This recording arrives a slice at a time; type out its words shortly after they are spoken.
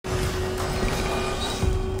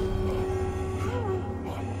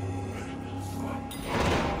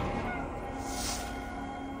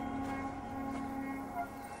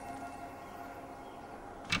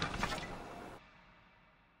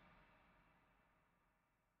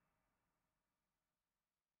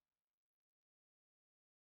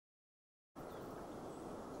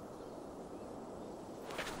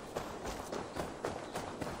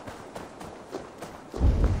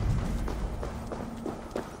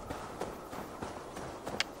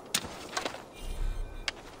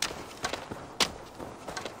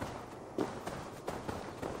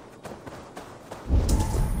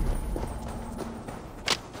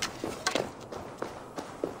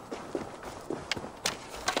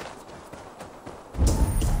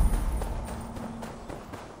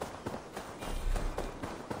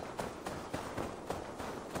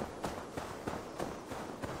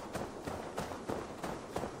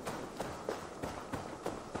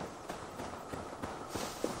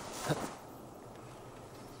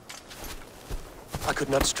I could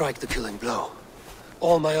not strike the killing blow.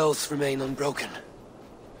 All my oaths remain unbroken.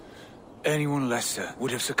 Anyone lesser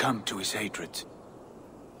would have succumbed to his hatred.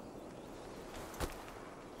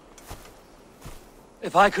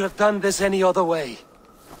 If I could have done this any other way...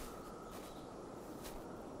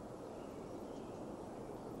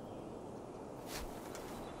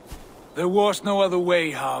 There was no other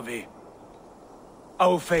way, Harvey.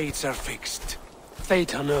 Our fates are fixed.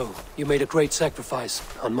 Fate, I know. You made a great sacrifice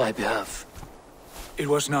on my behalf. It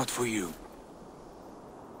was not for you.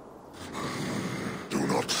 Do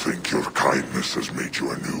not think your kindness has made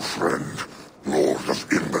you a new friend, Lord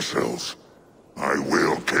of Imbeciles. I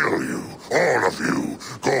will kill you, all of you,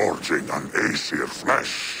 gorging on Aesir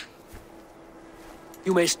flesh.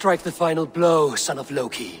 You may strike the final blow, son of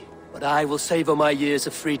Loki. But I will savor my years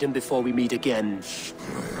of freedom before we meet again.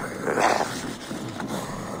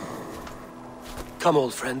 Come,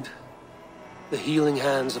 old friend. The healing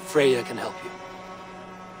hands of Freya can help you.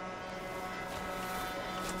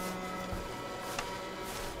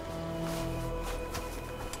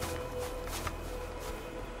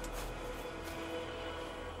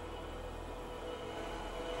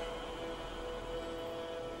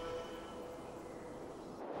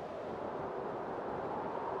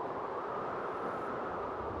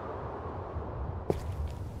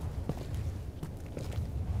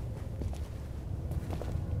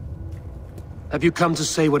 Have you come to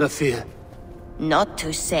say what I fear? Not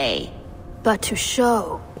to say, but to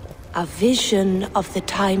show. A vision of the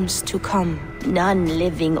times to come. None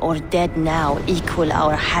living or dead now equal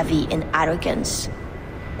our heavy in arrogance.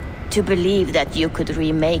 To believe that you could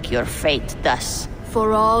remake your fate thus.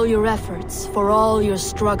 For all your efforts, for all your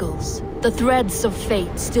struggles, the threads of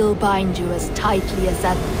fate still bind you as tightly as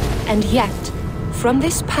ever. And yet, from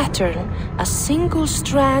this pattern, a single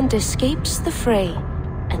strand escapes the fray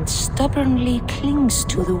and stubbornly clings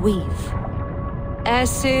to the weave.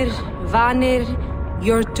 Aesir, Vanir,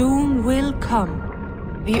 your doom will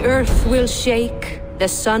come. The earth will shake, the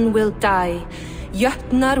sun will die.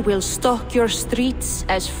 Jötnar will stalk your streets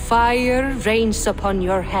as fire rains upon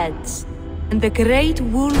your heads. And the great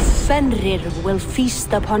wolf Fenrir will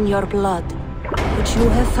feast upon your blood. But you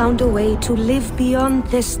have found a way to live beyond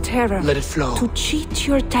this terror. Let it flow. To cheat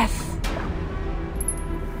your death.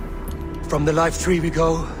 From the life tree we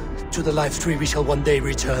go, to the life tree we shall one day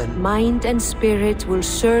return. Mind and spirit will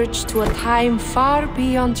surge to a time far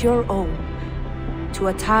beyond your own. To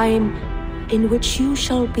a time in which you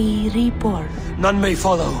shall be reborn. None may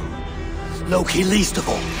follow. Loki least of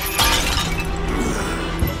all.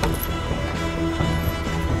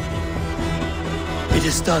 It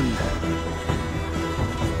is done.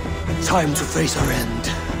 Time to face our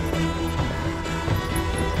end.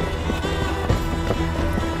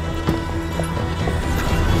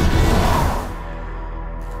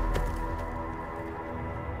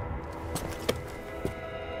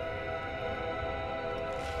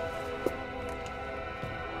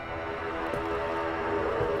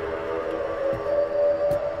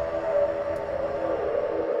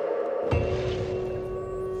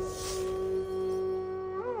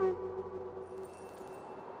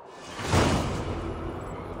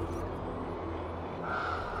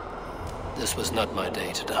 This was not my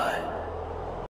day to die.